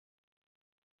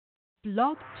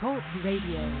Blog Talk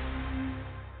Radio.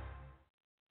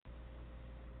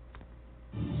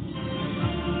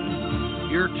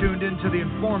 You're tuned into The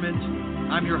Informant.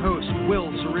 I'm your host, Will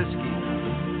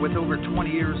Zariski. With over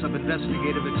 20 years of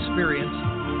investigative experience,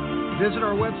 visit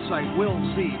our website,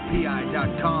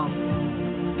 willzpi.com.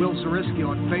 Will Zariski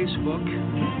on Facebook.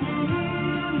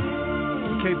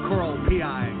 Cape Coral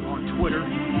PI on Twitter.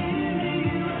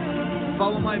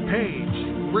 Follow my page.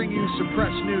 Bring you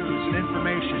suppressed news and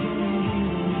information.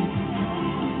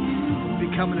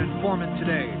 Become an informant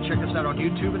today. Check us out on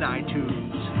YouTube and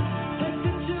iTunes.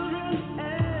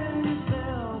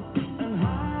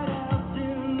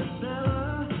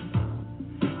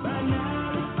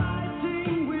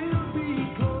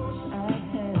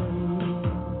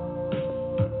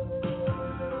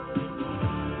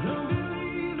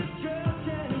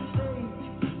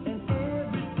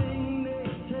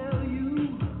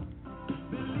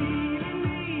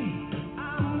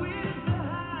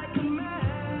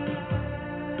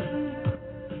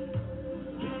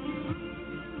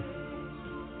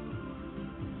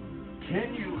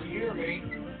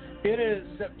 It is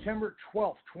September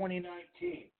 12th,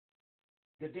 2019,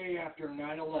 the day after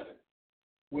 9/11,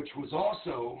 which was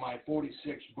also my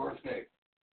 46th birthday.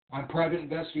 I'm Private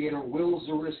Investigator Will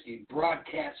Zariski,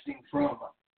 broadcasting from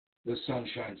the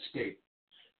Sunshine State.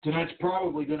 Tonight's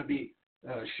probably going to be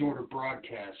a shorter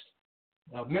broadcast.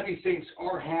 Many things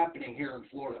are happening here in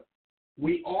Florida.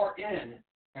 We are in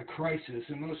a crisis,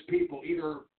 and most people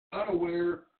either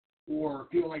unaware or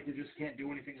feel like they just can't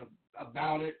do anything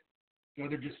about it. You know,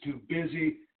 they're just too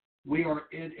busy. We are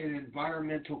in an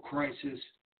environmental crisis,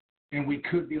 and we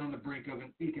could be on the brink of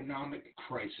an economic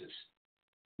crisis.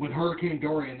 With Hurricane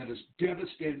Dorian that has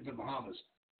devastated the Bahamas,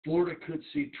 Florida could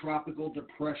see tropical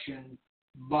depression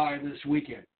by this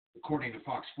weekend, according to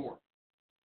Fox 4.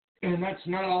 And that's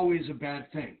not always a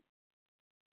bad thing.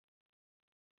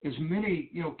 As many,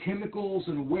 chemicals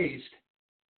and waste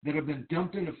that have been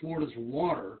dumped into Florida's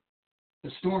water,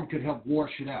 the storm could help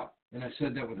wash it out. And I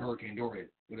said that with Hurricane Dorian,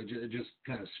 but it just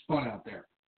kind of spun out there.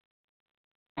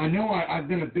 I know I've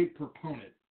been a big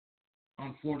proponent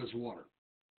on Florida's water.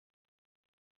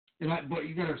 But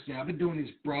you got to understand, I've been doing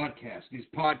these broadcasts, these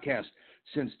podcasts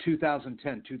since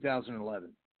 2010,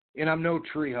 2011. And I'm no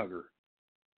tree hugger.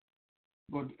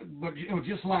 But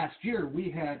just last year,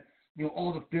 we had,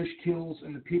 all the fish kills,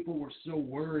 and the people were so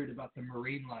worried about the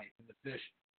marine life and the fish.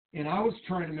 And I was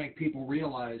trying to make people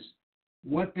realize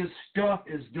what this stuff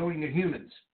is doing to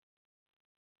humans.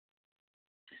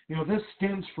 This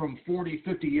stems from 40,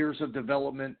 50 years of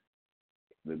development.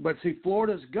 But see,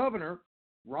 Florida's governor,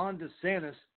 Ron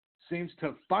DeSantis, seems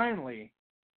to finally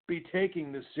be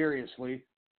taking this seriously.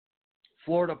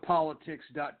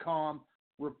 FloridaPolitics.com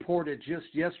reported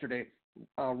just yesterday,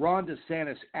 Ron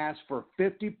DeSantis asked for a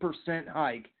 50%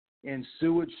 hike in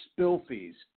sewage spill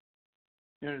fees.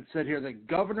 And it said here, the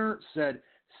governor said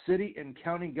city and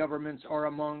county governments are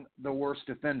among the worst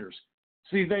offenders.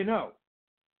 See, they know.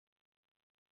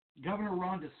 Governor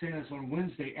Ron DeSantis on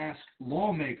Wednesday asked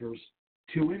lawmakers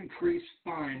to increase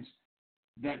fines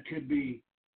that could be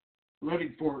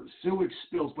levied for sewage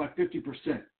spills by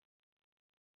 50%.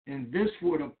 And this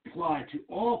would apply to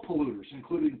all polluters,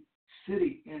 including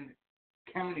city and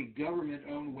county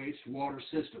government-owned wastewater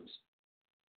systems.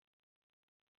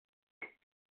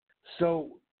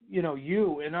 So,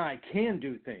 you and I can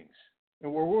do things.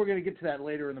 And we're going to get to that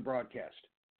later in the broadcast.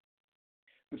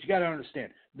 But you got to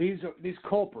understand, these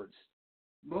culprits,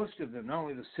 most of them, not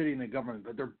only the city and the government,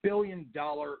 but they're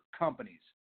billion-dollar companies.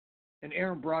 And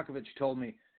Aaron Brockovich told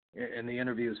me, and the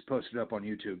interview is posted up on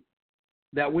YouTube,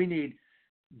 that we need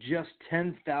just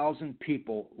 10,000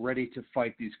 people ready to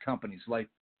fight these companies like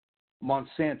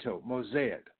Monsanto,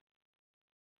 Mosaic.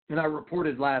 And I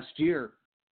reported last year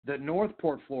that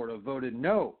Northport, Florida voted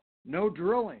no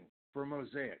drilling for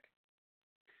Mosaic.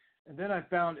 And then I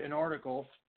found an article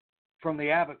from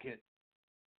the Advocate.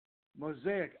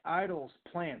 Mosaic idles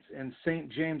plants in St.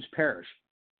 James Parish,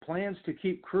 plans to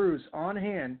keep crews on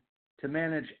hand to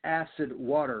manage acid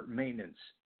water maintenance.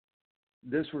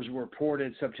 This was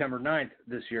reported September 9th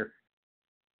this year.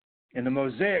 And the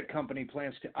Mosaic Company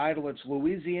plans to idle its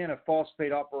Louisiana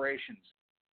phosphate operations,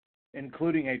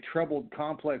 including a troubled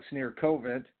complex near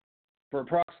Covent, for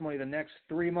approximately the next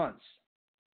 3 months.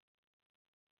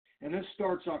 And this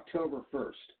starts October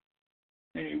 1st.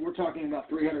 And we're talking about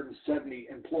 370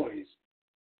 employees.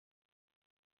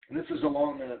 And this is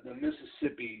along the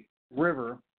Mississippi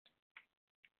River.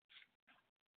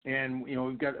 And,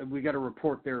 we got a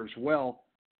report there as well.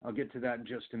 I'll get to that in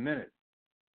just a minute.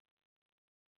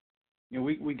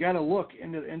 We got to look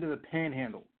into the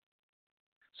panhandle.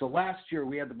 So last year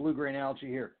we had the blue-grain algae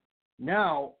here.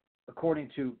 Now according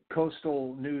to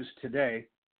Coastal News Today,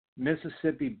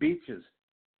 Mississippi beaches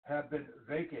have been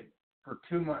vacant for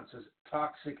 2 months as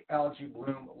toxic algae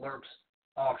bloom lurks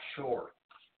offshore.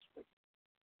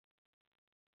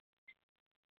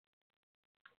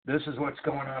 This is what's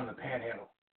going on in the Panhandle.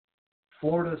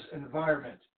 Florida's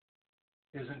environment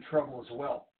is in trouble as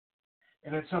well.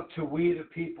 And it's up to we, the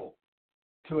people,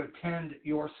 to attend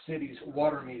your city's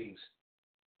water meetings.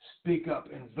 Speak up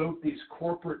and vote these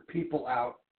corporate people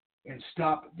out and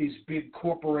stop these big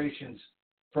corporations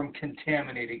from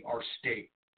contaminating our state.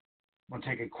 I'm going to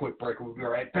take a quick break. We'll be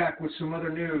right back with some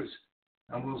other news.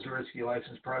 I'm Will Zaritsky,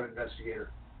 licensed private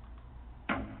investigator.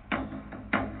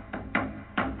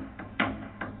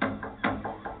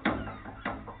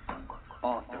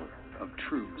 Author of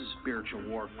True Spiritual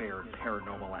Warfare and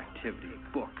Paranormal Activity,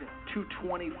 book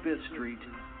 225th Street,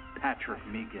 Patrick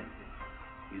Meekin.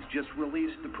 He's just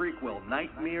released the prequel,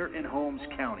 Nightmare in Holmes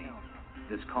County.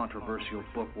 This controversial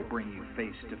book will bring you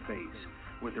face to face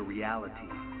with the reality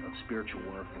of spiritual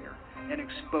warfare and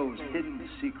expose hidden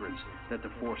secrets that the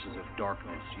forces of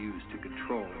darkness use to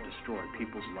control and destroy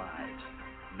people's lives.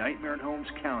 Nightmare in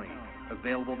Holmes County,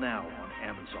 available now on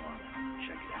Amazon.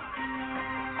 Check it out.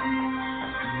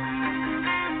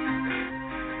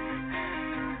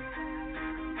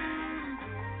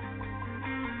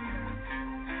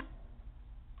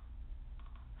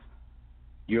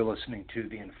 You're listening to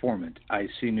The Informant,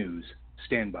 IC News.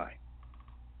 Stand by.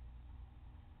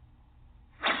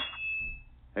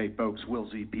 Hey folks, Will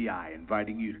ZPI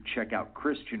inviting you to check out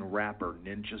Christian rapper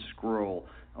Ninja Scroll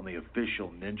on the official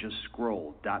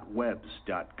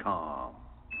ninjascroll.webs.com.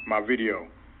 My video,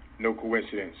 no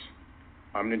coincidence.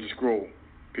 I'm Ninja Scroll.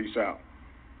 Peace out.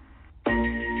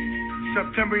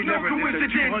 September 11th is the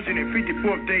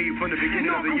 254th day from the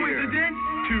beginning of the year. 2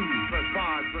 plus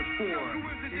 5 plus 4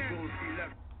 equals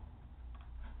 11.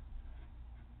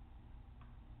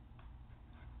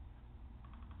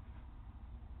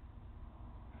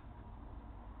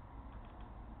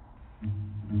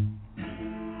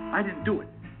 I didn't do it.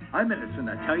 I'm innocent,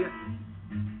 I tell you.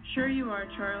 Sure you are,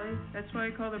 Charlie. That's why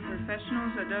I call the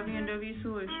professionals at W&W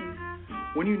Solutions.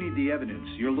 When you need the evidence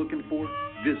you're looking for,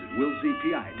 visit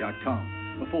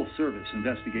willzpi.com, a full-service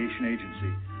investigation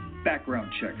agency. Background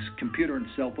checks, computer and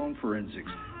cell phone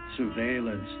forensics,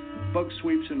 surveillance, bug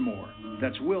sweeps, and more.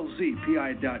 That's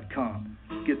willzpi.com.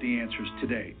 Get the answers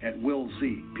today at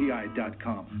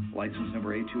willzpi.com. License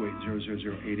number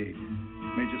 828-00088.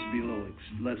 May just be a little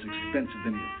less expensive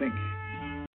than you think.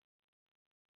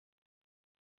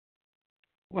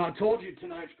 Well, I told you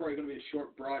tonight's probably going to be a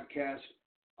short broadcast.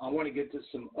 I want to get to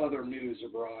some other news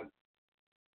abroad.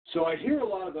 So I hear a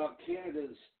lot about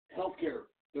Canada's healthcare,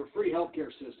 their free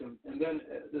healthcare system, and then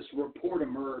this report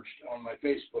emerged on my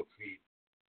Facebook feed.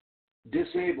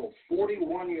 Disabled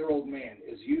 41-year-old man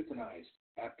is euthanized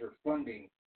after funding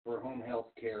for home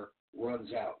health care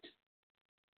runs out.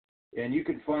 And you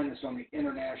can find this on the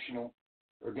international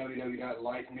or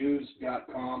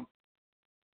www.lifenews.com.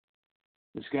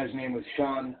 This guy's name was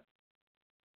Sean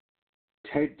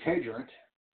Tedgerant,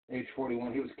 age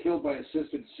 41. He was killed by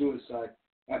assisted suicide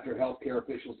after healthcare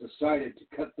officials decided to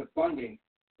cut the funding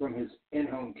from his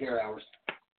in-home care hours.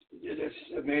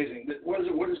 It's amazing. What is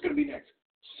going to be next?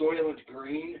 Soylent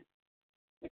Green?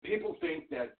 People think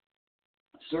that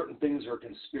certain things are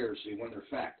conspiracy when they're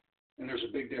fact. And there's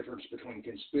a big difference between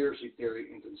conspiracy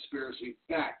theory and conspiracy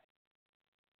fact.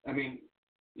 I mean,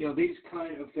 these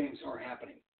kind of things are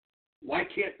happening. Why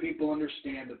can't people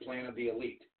understand the plan of the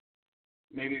elite?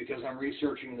 Maybe because I'm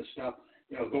researching this stuff,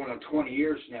 going on 20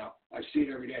 years now. I see it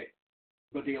every day.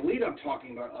 But the elite I'm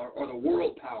talking about are the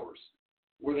world powers,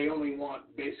 where they only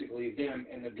want basically them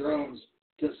and the drones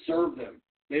to serve them.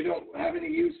 They don't have any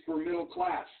use for middle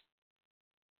class.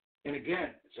 And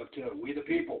again, it's up to we the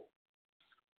people.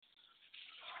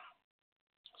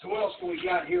 So what else do we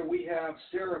got here? We have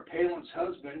Sarah Palin's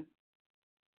husband.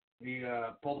 He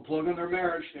pulled the plug on their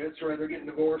marriage. That's right, they're getting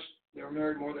divorced. They were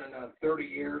married more than 30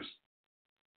 years.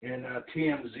 And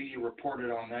TMZ reported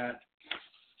on that.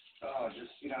 I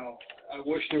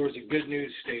wish there was a good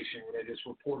news station where they just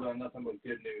reported on nothing but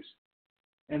good news.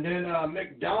 And then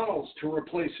McDonald's to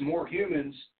replace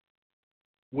humans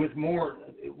with more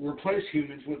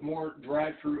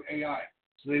drive-through AI.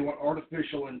 So they want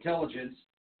artificial intelligence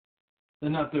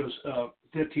and not those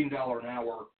 $15 an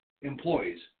hour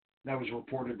employees. That was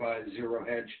reported by Zero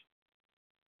Hedge.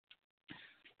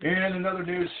 And another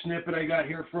news snippet I got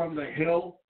here from The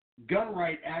Hill. Gun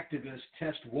right activists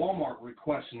test Walmart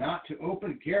request not to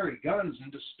open carry guns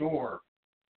into store.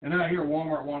 And then I hear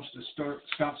Walmart wants to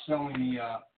stop selling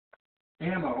the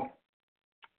ammo.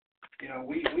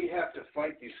 We have to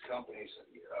fight these companies.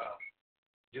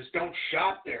 Just don't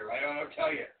shop there. I don't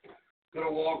tell you. Go to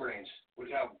Walgreens,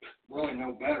 which I really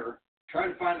know better. Try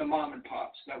to find the mom and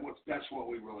pops. That's what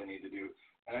we really need to do.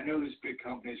 And I know these big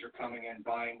companies are coming in,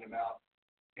 buying them out.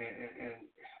 And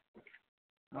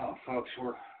folks,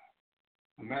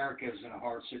 America is in a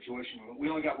hard situation. We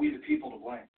only got we the people to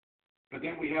blame. But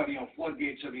then we have,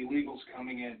 floodgates of illegals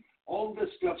coming in. All of this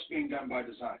stuff's being done by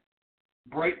design.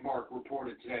 Breitbart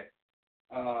reported today.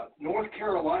 North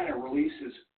Carolina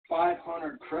releases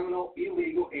 500 criminal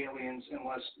illegal aliens in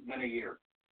less than a year.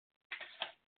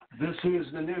 This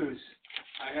is the news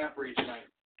I have for you tonight,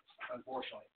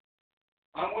 unfortunately.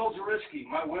 I'm Will Zariski.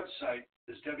 My website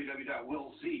is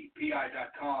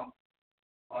www.willzpi.com.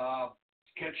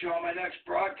 Catch you on my next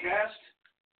broadcast.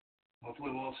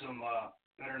 Hopefully we'll have some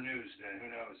better news then. Who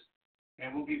knows?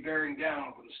 And we'll be bearing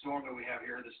down with the storm that we have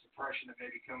here, this depression that may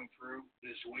be coming through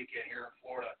this weekend here in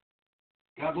Florida.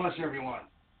 God bless everyone.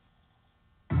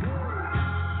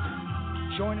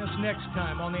 Join us next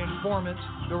time on The Informant,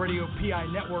 the Radio PI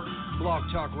Network,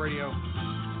 Blog Talk Radio.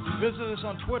 Visit us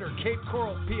on Twitter, Cape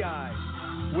Coral PI,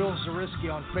 Will Zariski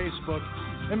on Facebook,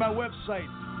 and my website,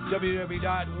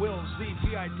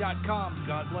 www.willzpi.com.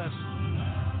 God bless.